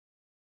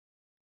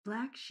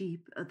Black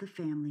sheep of the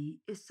family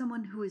is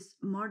someone who is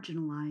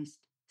marginalized,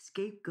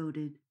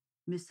 scapegoated,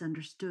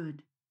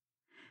 misunderstood.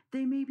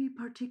 They may be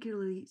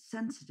particularly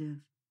sensitive,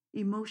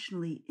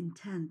 emotionally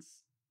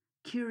intense,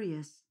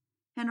 curious,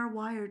 and are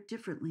wired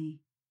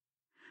differently.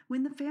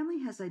 When the family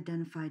has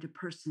identified a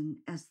person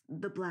as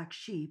the black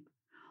sheep,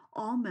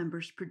 all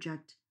members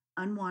project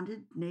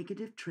unwanted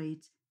negative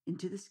traits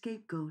into the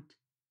scapegoat.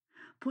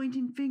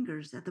 Pointing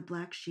fingers at the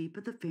black sheep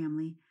of the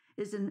family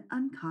is an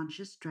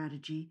unconscious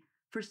strategy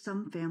for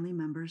some family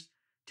members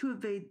to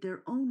evade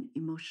their own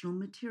emotional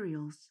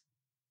materials.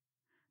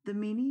 The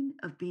meaning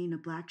of being a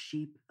black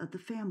sheep of the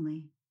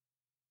family.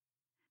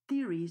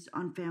 Theories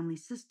on family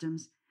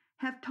systems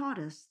have taught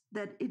us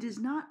that it is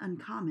not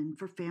uncommon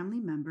for family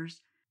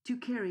members to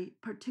carry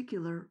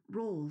particular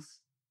roles.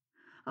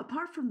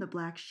 Apart from the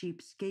black sheep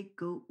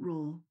scapegoat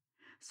role,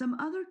 some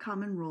other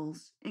common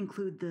roles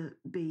include the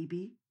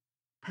baby,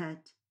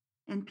 pet,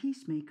 and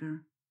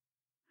peacemaker.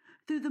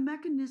 Through the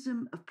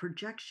mechanism of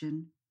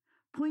projection,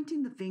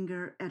 pointing the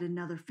finger at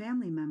another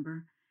family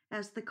member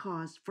as the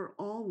cause for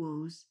all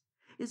woes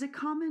is a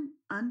common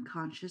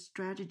unconscious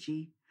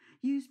strategy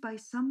used by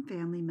some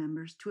family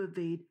members to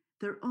evade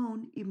their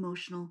own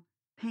emotional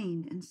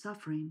pain and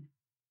suffering.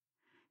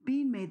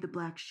 Being made the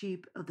black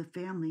sheep of the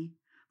family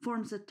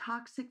forms a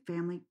toxic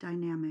family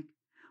dynamic,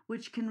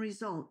 which can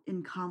result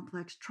in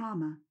complex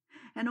trauma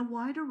and a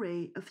wide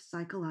array of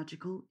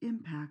psychological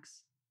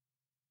impacts.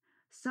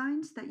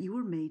 Signs that you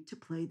were made to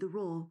play the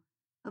role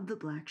of the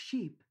black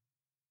sheep.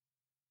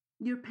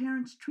 Your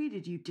parents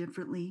treated you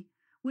differently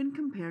when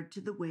compared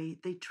to the way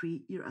they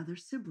treat your other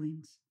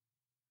siblings.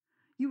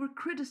 You were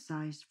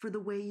criticized for the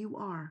way you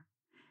are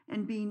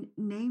and being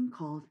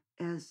name-called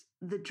as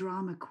the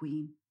drama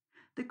queen,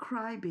 the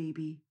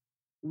crybaby,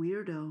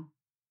 weirdo,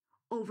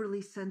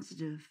 overly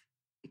sensitive,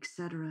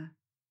 etc.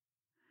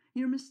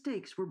 Your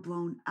mistakes were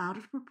blown out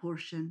of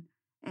proportion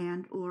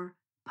and or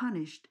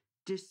punished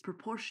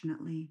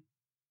disproportionately.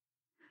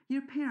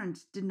 Your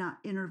parents did not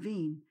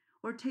intervene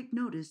or take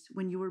notice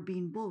when you were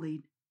being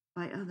bullied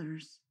by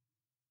others.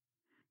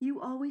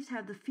 You always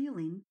had the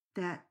feeling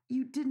that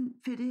you didn't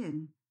fit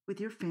in with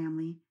your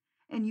family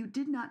and you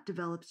did not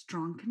develop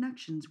strong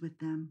connections with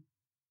them.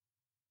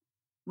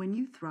 When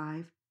you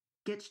thrive,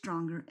 get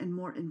stronger and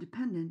more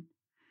independent,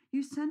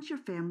 you sense your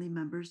family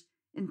members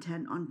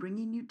intent on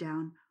bringing you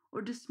down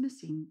or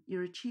dismissing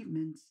your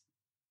achievements.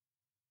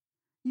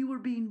 You were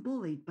being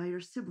bullied by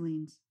your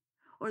siblings,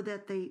 or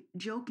that they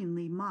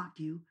jokingly mock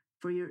you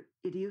for your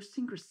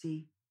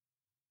idiosyncrasy.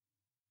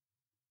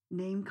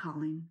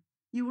 Name-calling.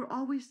 You were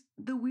always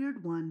the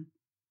weird one,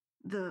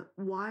 the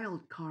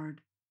wild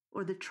card,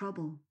 or the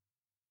trouble.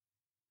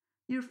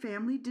 Your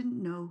family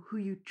didn't know who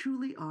you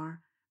truly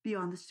are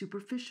beyond the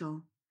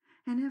superficial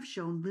and have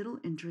shown little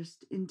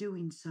interest in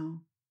doing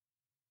so.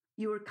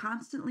 You are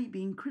constantly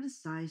being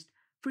criticized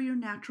for your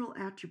natural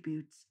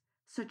attributes,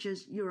 such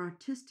as your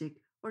artistic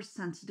or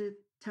sensitive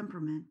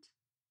temperament.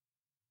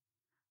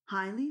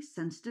 Highly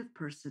sensitive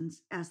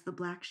persons as the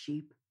black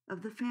sheep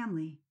of the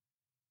family.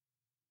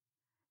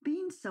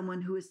 Being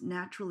someone who is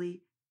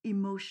naturally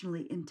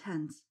emotionally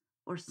intense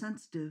or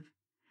sensitive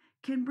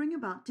can bring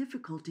about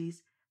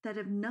difficulties that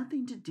have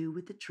nothing to do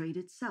with the trait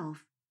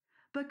itself,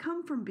 but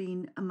come from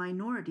being a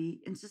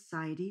minority in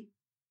society,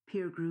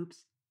 peer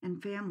groups,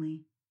 and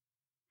family.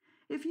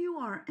 If you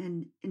are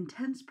an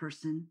intense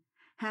person,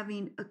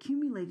 having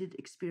accumulated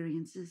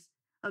experiences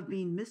of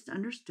being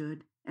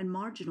misunderstood and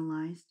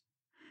marginalized,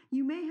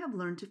 you may have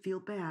learned to feel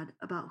bad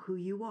about who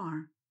you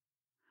are.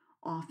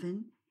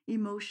 Often,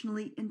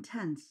 emotionally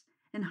intense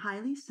and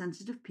highly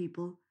sensitive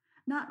people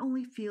not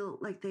only feel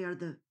like they are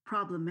the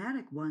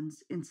problematic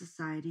ones in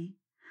society,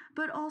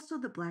 but also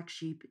the black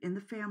sheep in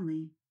the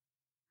family.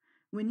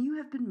 When you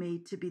have been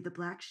made to be the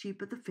black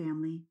sheep of the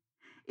family,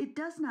 it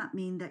does not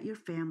mean that your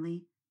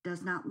family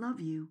does not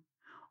love you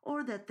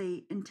or that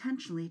they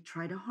intentionally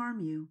try to harm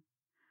you.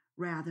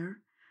 Rather,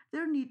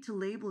 their need to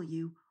label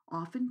you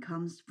often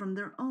comes from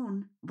their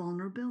own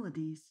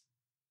vulnerabilities.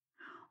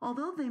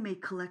 Although they may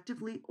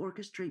collectively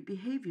orchestrate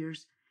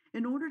behaviors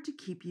in order to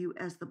keep you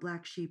as the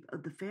black sheep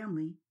of the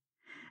family,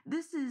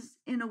 this is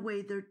in a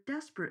way their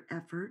desperate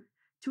effort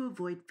to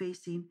avoid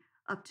facing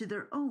up to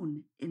their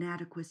own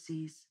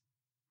inadequacies.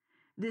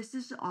 This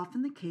is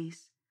often the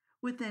case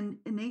with an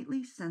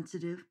innately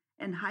sensitive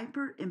and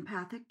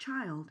hyper-empathic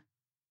child.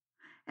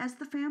 As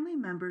the family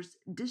members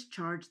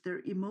discharge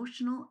their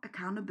emotional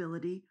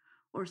accountability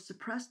or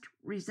suppressed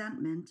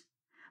resentment,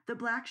 the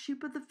black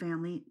sheep of the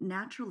family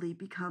naturally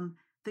become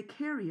the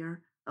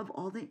carrier of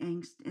all the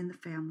angst in the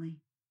family.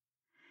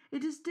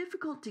 It is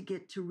difficult to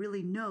get to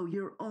really know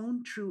your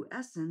own true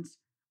essence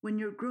when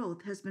your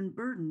growth has been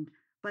burdened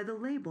by the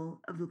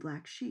label of the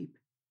black sheep.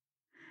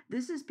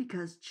 This is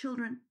because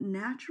children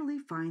naturally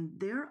find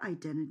their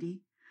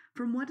identity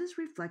from what is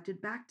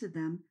reflected back to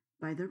them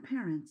by their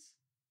parents.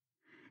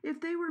 If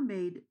they were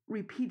made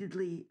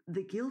repeatedly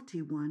the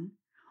guilty one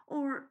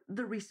or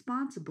the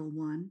responsible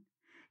one,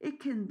 it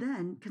can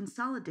then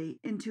consolidate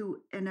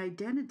into an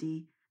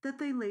identity that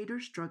they later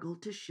struggle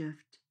to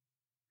shift.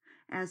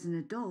 As an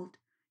adult,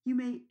 You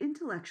may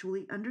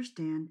intellectually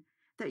understand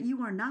that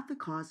you are not the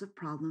cause of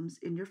problems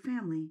in your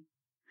family,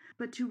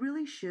 but to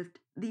really shift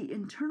the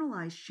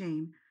internalized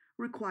shame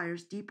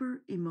requires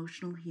deeper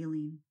emotional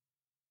healing.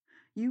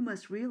 You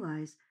must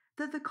realize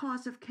that the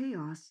cause of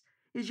chaos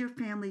is your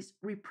family's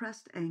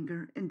repressed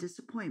anger and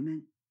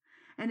disappointment,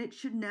 and it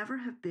should never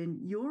have been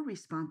your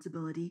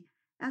responsibility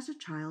as a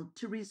child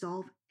to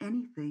resolve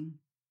anything.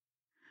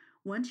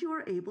 Once you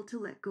are able to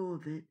let go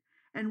of it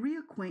and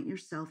reacquaint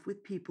yourself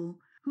with people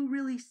who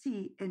really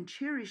see and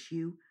cherish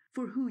you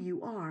for who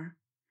you are,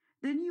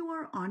 then you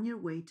are on your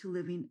way to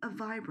living a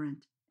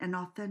vibrant and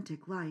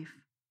authentic life.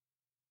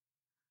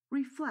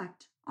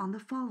 Reflect on the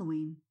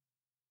following.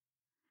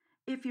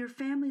 If your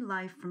family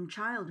life from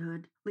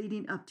childhood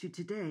leading up to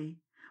today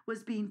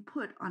was being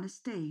put on a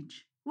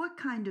stage, what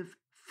kind of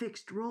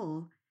fixed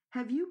role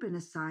have you been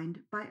assigned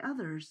by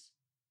others?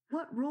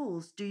 What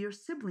roles do your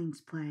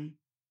siblings play?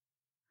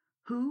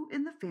 Who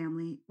in the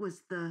family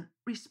was the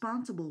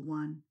responsible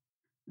one,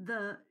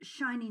 the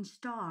shining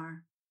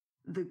star,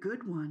 the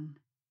good one?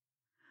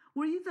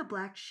 Were you the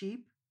black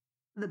sheep,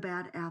 the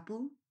bad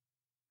apple?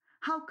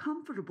 How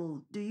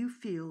comfortable do you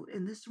feel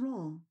in this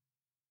role?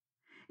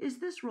 Is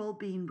this role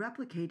being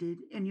replicated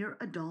in your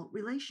adult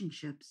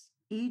relationships?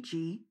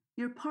 E.g.,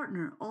 your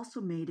partner also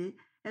made it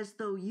as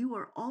though you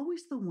are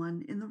always the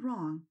one in the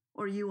wrong,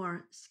 or you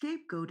are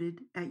scapegoated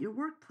at your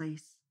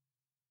workplace.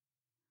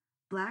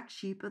 Black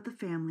sheep of the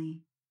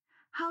family.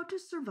 How to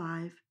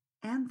survive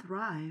and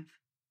thrive.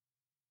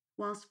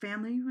 Whilst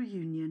family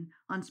reunion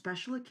on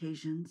special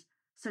occasions,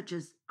 such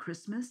as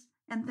Christmas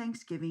and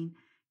Thanksgiving,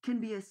 can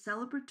be a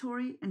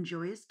celebratory and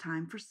joyous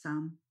time for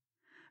some,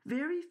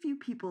 very few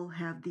people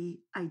have the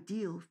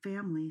ideal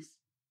families.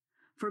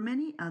 For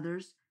many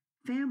others,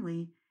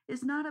 family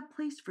is not a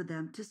place for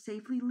them to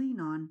safely lean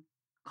on,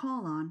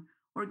 call on,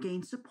 or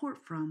gain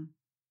support from.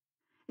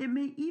 It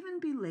may even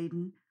be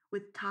laden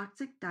with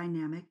toxic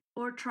dynamic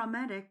or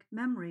traumatic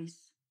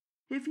memories.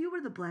 If you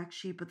were the black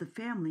sheep of the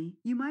family,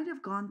 you might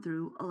have gone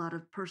through a lot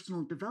of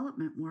personal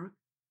development work,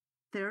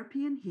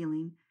 therapy, and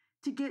healing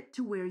to get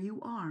to where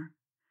you are,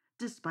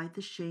 despite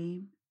the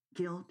shame,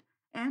 guilt,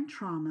 and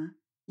trauma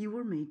you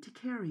were made to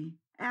carry.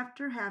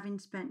 After having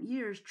spent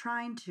years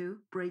trying to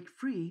break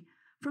free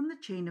from the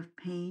chain of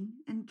pain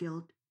and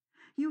guilt,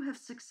 you have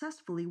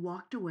successfully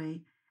walked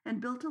away and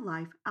built a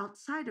life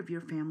outside of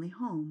your family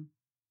home.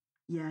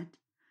 Yet,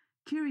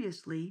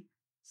 curiously,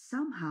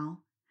 somehow,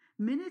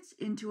 minutes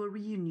into a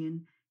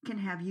reunion can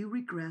have you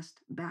regressed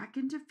back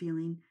into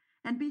feeling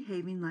and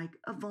behaving like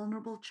a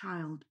vulnerable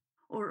child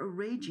or a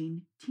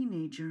raging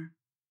teenager.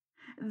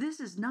 This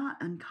is not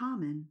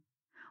uncommon.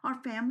 Our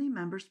family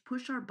members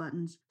push our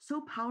buttons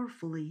so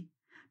powerfully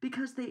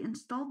because they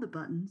installed the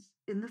buttons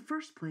in the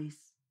first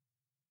place.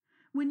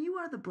 When you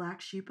are the black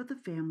sheep of the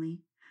family,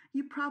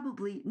 you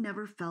probably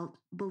never felt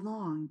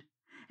belonged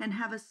and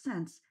have a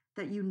sense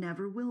that you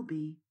never will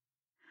be.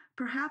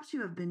 Perhaps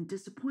you have been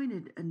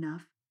disappointed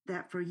enough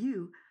that for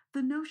you,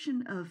 the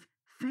notion of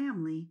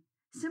family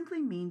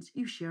simply means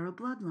you share a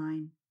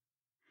bloodline.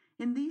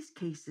 In these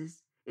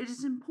cases, it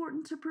is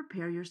important to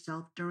prepare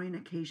yourself during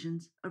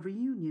occasions of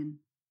reunion.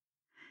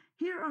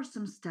 Here are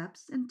some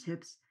steps and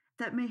tips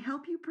that may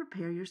help you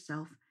prepare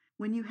yourself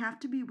when you have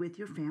to be with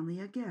your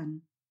family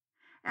again,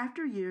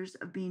 after years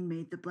of being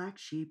made the black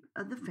sheep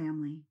of the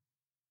family.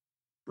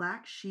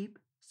 Black Sheep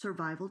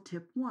Survival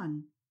Tip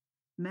 1: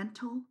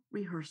 Mental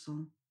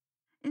Rehearsal.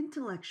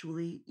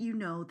 Intellectually, you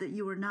know that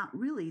you are not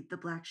really the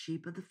black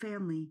sheep of the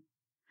family.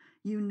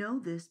 You know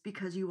this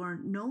because you are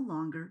no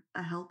longer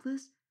a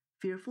helpless,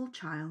 fearful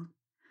child,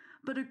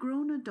 but a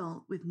grown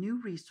adult with new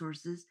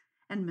resources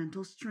and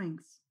mental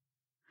strengths.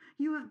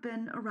 You have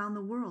been around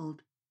the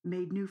world,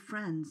 made new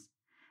friends,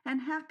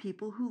 and have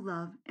people who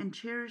love and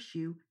cherish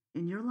you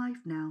in your life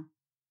now.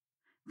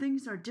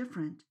 Things are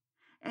different,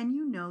 and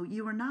you know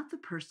you are not the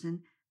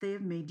person they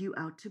have made you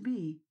out to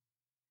be.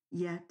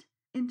 Yet,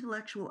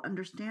 intellectual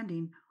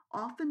understanding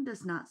often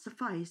does not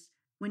suffice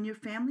when your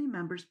family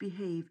members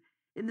behave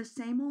in the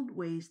same old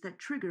ways that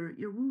trigger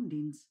your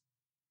woundings.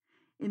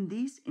 In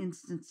these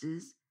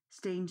instances,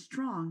 staying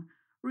strong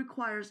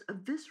requires a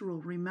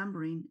visceral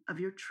remembering of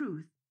your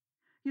truth,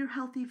 your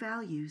healthy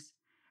values,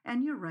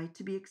 and your right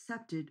to be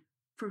accepted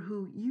for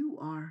who you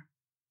are.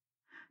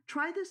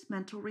 Try this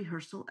mental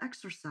rehearsal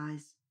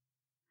exercise.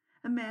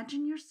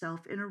 Imagine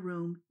yourself in a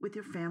room with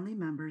your family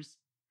members,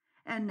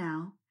 and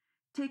now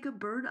take a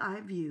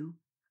bird-eye view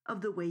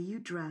of the way you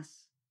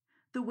dress,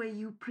 the way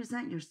you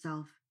present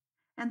yourself,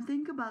 and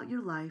think about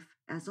your life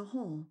as a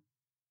whole.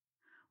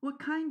 What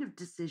kind of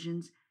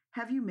decisions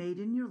have you made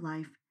in your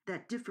life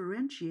that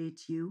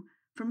differentiates you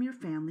from your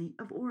family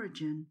of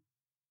origin?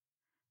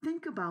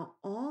 Think about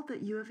all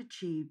that you have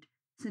achieved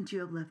since you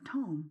have left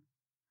home.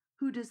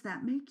 Who does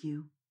that make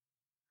you?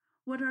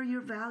 What are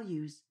your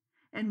values,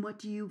 and what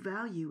do you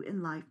value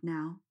in life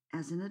now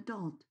as an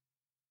adult?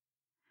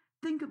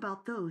 Think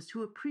about those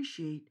who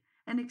appreciate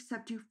and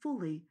accept you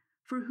fully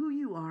for who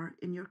you are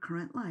in your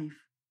current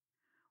life.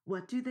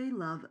 What do they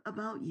love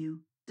about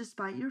you,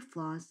 despite your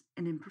flaws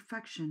and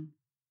imperfection?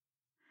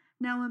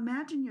 Now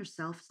imagine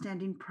yourself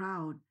standing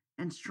proud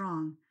and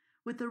strong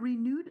with a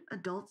renewed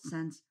adult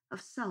sense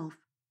of self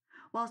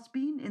whilst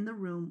being in the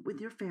room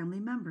with your family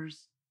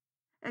members,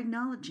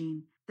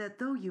 acknowledging that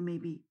though you may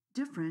be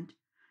different,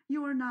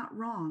 you are not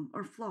wrong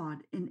or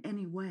flawed in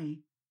any way.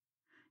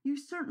 You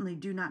certainly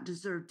do not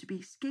deserve to be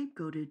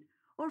scapegoated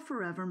or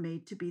forever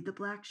made to be the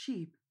black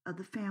sheep of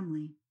the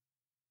family.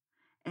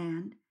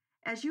 And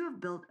as you have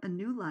built a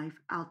new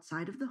life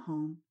outside of the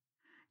home,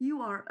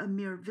 you are a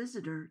mere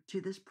visitor to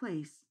this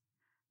place.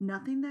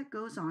 Nothing that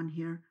goes on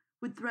here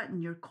would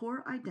threaten your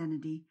core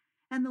identity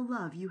and the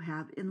love you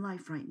have in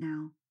life right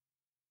now.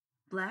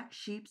 Black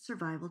Sheep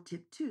Survival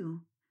Tip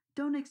 2: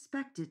 don't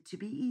expect it to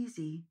be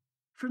easy.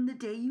 From the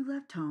day you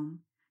left home,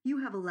 you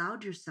have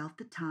allowed yourself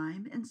the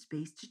time and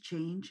space to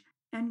change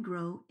and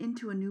grow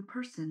into a new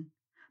person,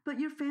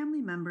 but your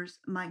family members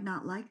might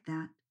not like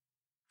that.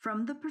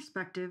 From the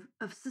perspective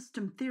of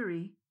system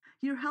theory,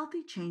 your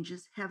healthy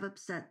changes have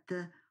upset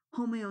the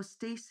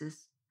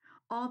homeostasis,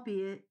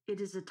 albeit it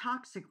is a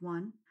toxic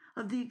one,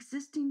 of the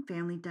existing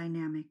family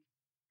dynamic.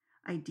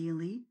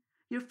 Ideally,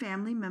 your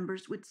family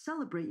members would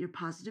celebrate your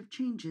positive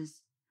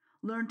changes,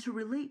 learn to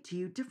relate to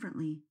you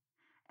differently,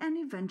 and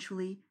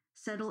eventually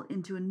settle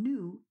into a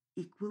new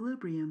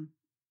equilibrium.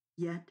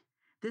 Yet,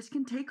 this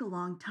can take a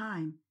long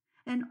time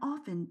and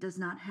often does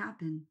not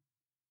happen.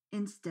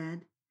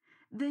 Instead,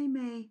 they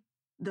may,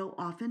 though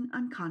often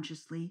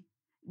unconsciously,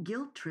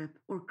 guilt trip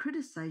or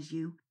criticize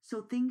you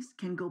so things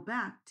can go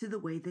back to the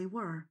way they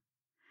were.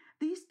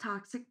 These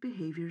toxic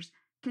behaviors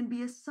can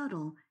be as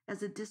subtle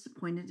as a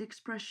disappointed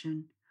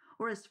expression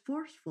or as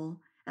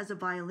forceful as a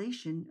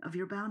violation of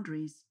your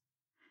boundaries.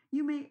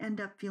 You may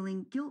end up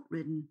feeling guilt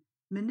ridden,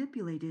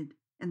 manipulated,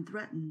 and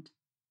threatened.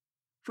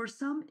 For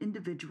some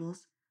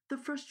individuals, the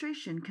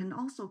frustration can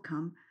also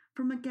come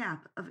from a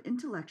gap of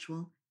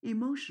intellectual,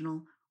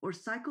 emotional, or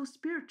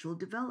psychospiritual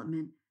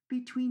development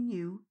between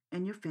you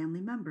and your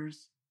family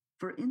members.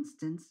 For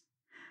instance,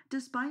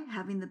 despite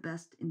having the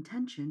best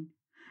intention,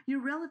 your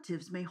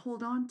relatives may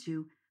hold on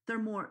to their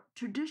more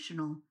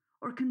traditional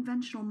or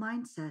conventional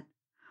mindset,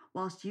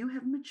 whilst you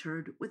have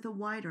matured with a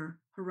wider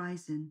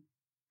horizon.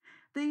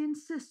 They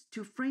insist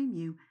to frame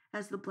you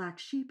as the black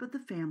sheep of the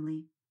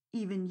family,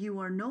 even you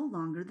are no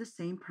longer the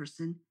same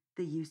person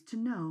they used to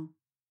know.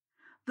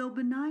 Though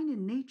benign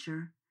in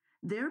nature,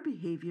 their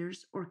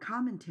behaviors or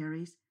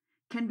commentaries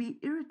can be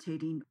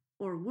irritating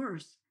or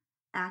worse,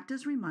 act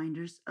as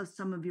reminders of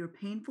some of your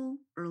painful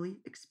early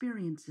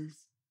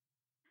experiences.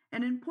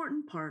 An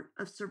important part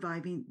of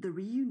surviving the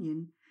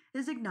reunion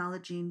is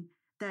acknowledging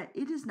that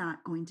it is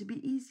not going to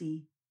be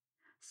easy.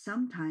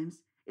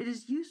 Sometimes it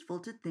is useful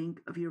to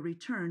think of your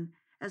return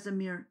as a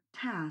mere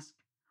task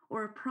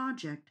or a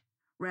project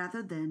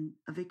rather than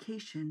a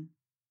vacation.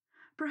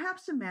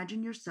 Perhaps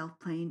imagine yourself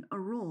playing a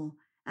role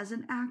as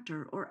an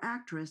actor or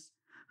actress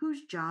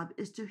whose job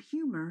is to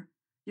humor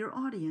your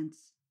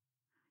audience.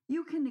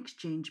 You can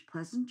exchange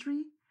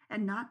pleasantry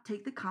and not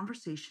take the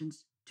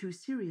conversations too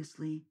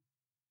seriously.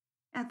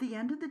 At the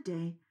end of the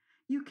day,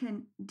 you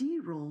can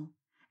de-roll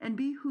and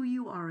be who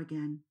you are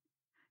again.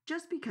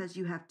 Just because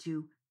you have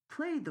to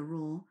play the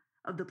role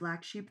of the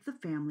black sheep of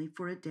the family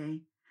for a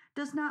day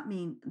does not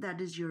mean that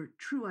is your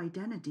true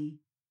identity.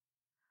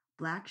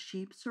 Black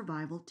Sheep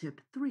Survival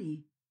Tip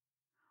 3: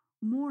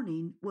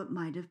 mourning what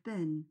might have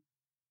been.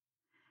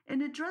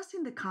 In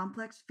addressing the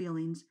complex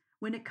feelings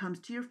when it comes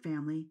to your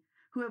family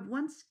who have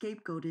once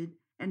scapegoated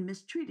and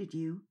mistreated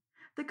you,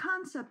 the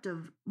concept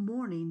of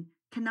mourning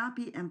cannot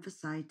be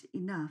emphasized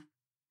enough.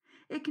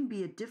 It can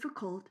be a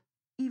difficult,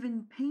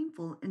 even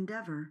painful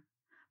endeavor,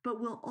 but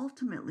will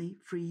ultimately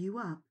free you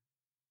up.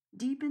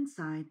 Deep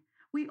inside,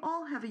 we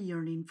all have a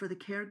yearning for the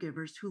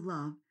caregivers who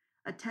love,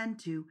 attend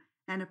to,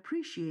 and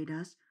appreciate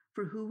us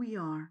for who we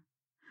are.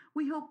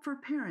 We hope for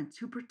parents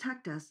who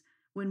protect us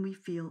when we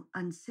feel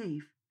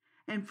unsafe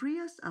and free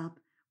us up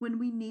when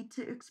we need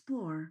to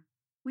explore.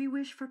 We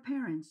wish for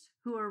parents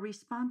who are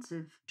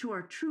responsive to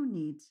our true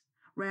needs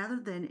rather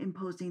than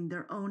imposing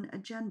their own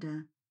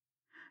agenda.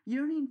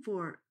 Yearning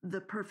for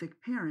the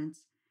perfect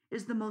parents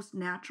is the most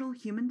natural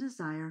human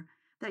desire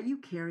that you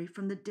carry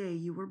from the day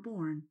you were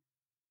born.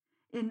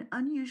 In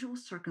unusual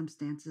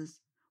circumstances,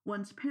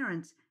 one's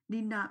parents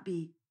need not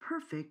be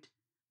perfect,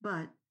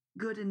 but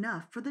good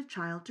enough for the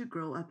child to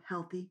grow up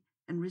healthy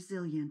and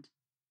resilient.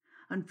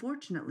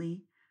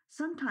 Unfortunately,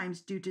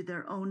 sometimes due to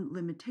their own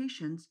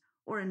limitations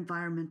or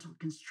environmental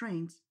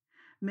constraints,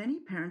 many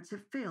parents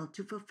have failed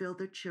to fulfill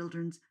their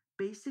children's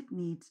basic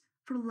needs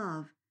for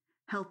love,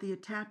 healthy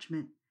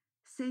attachment,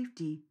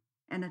 safety,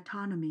 and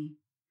autonomy,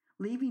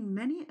 leaving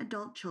many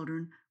adult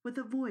children with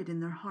a void in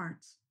their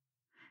hearts.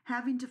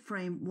 Having to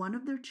frame one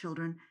of their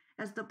children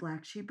as the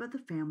black sheep of the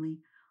family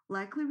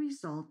likely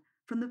result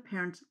from the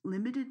parent's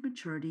limited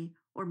maturity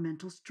or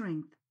mental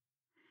strength.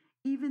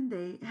 Even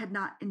they had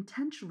not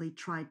intentionally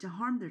tried to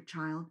harm their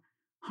child,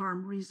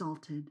 harm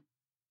resulted.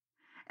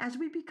 As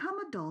we become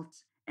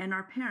adults and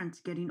our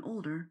parents getting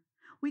older,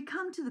 we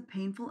come to the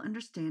painful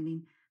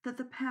understanding that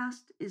the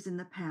past is in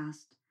the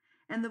past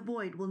and the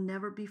void will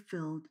never be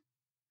filled.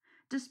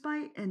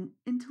 Despite an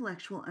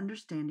intellectual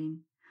understanding,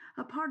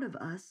 a part of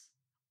us,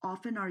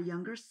 often our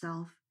younger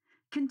self,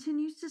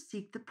 continues to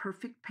seek the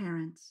perfect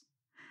parents.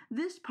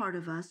 This part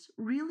of us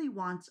really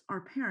wants our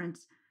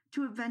parents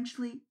to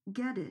eventually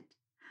get it,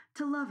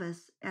 to love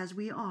us as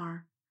we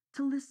are,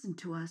 to listen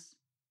to us.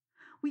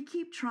 We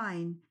keep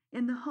trying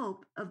in the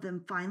hope of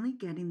them finally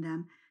getting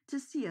them to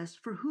see us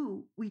for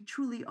who we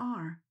truly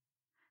are.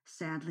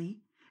 Sadly,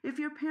 if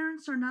your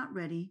parents are not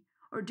ready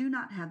or do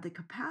not have the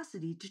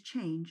capacity to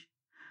change,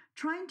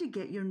 trying to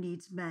get your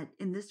needs met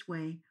in this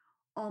way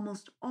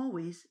almost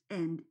always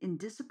end in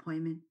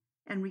disappointment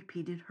and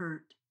repeated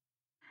hurt.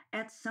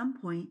 At some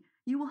point,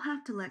 you will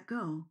have to let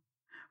go.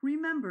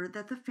 Remember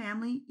that the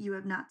family you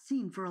have not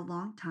seen for a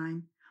long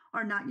time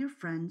are not your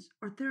friends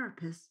or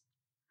therapists.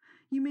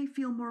 You may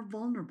feel more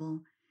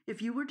vulnerable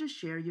if you were to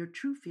share your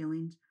true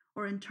feelings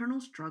or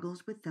internal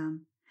struggles with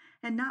them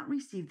and not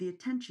receive the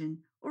attention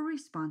or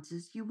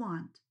responses you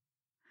want.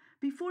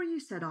 Before you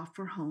set off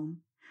for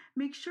home,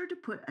 make sure to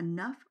put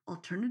enough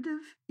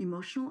alternative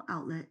emotional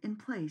outlet in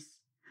place: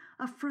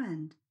 a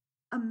friend,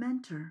 a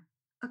mentor,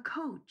 a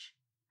coach,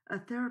 a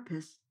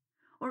therapist,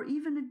 or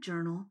even a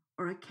journal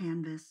or a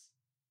canvas.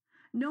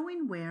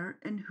 Knowing where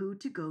and who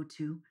to go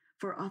to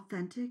for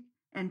authentic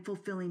and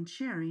fulfilling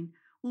sharing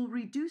will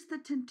reduce the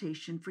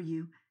temptation for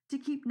you to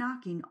keep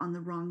knocking on the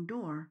wrong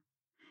door,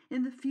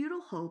 in the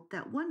futile hope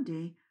that one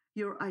day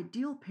your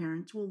ideal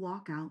parents will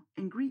walk out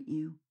and greet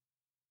you.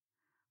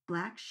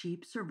 Black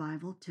Sheep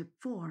Survival Tip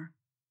 4: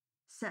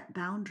 Set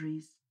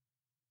boundaries.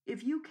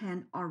 If you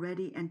can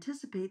already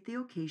anticipate the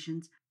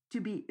occasions to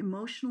be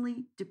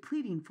emotionally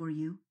depleting for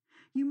you,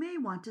 you may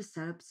want to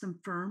set up some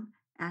firm,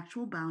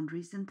 actual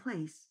boundaries in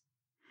place.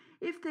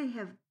 If they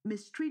have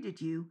mistreated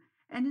you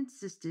and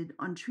insisted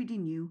on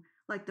treating you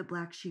like the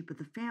black sheep of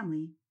the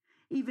family,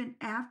 even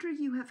after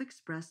you have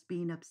expressed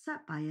being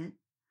upset by it,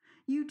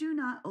 you do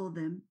not owe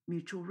them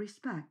mutual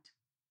respect.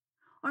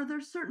 Are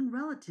there certain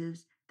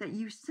relatives that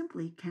you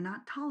simply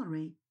cannot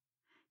tolerate?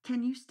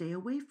 Can you stay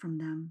away from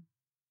them?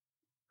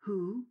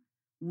 Who,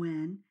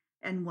 when,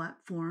 and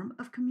what form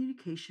of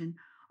communication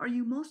are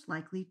you most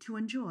likely to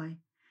enjoy,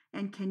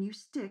 and can you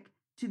stick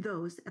to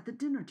those at the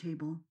dinner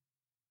table?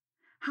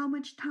 How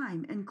much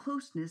time and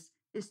closeness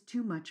is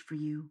too much for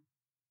you?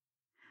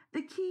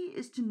 The key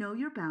is to know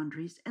your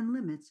boundaries and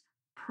limits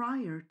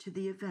prior to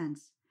the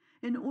events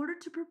in order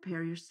to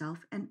prepare yourself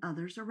and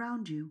others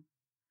around you.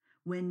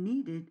 When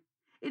needed,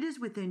 it is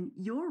within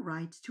your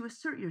rights to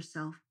assert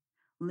yourself,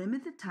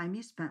 limit the time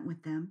you spent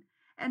with them,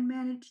 and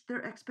manage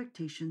their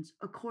expectations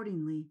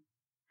accordingly.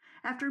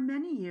 After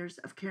many years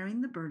of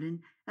carrying the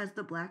burden as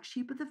the black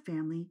sheep of the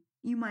family,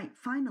 you might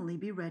finally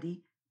be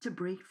ready to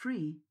break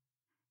free.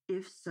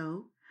 If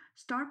so,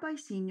 start by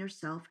seeing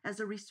yourself as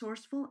a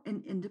resourceful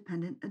and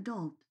independent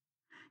adult.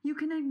 You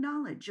can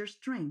acknowledge your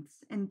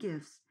strengths and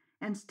gifts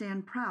and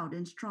stand proud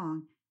and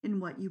strong in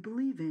what you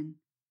believe in.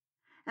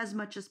 As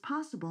much as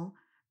possible,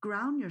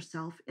 ground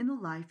yourself in the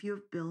life you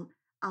have built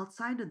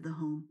outside of the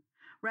home,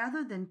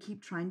 rather than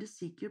keep trying to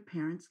seek your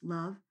parents'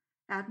 love,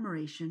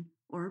 admiration,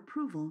 or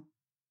approval.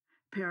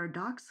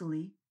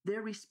 Paradoxically,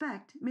 their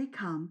respect may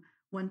come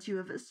once you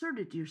have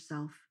asserted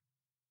yourself.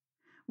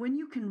 When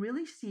you can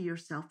really see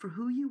yourself for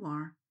who you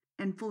are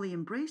and fully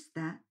embrace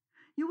that,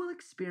 you will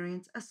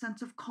experience a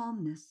sense of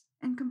calmness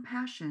and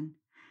compassion,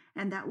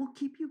 and that will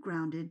keep you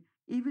grounded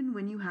even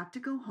when you have to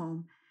go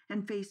home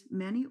and face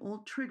many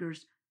old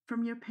triggers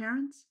from your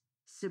parents,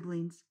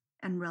 siblings,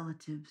 and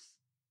relatives.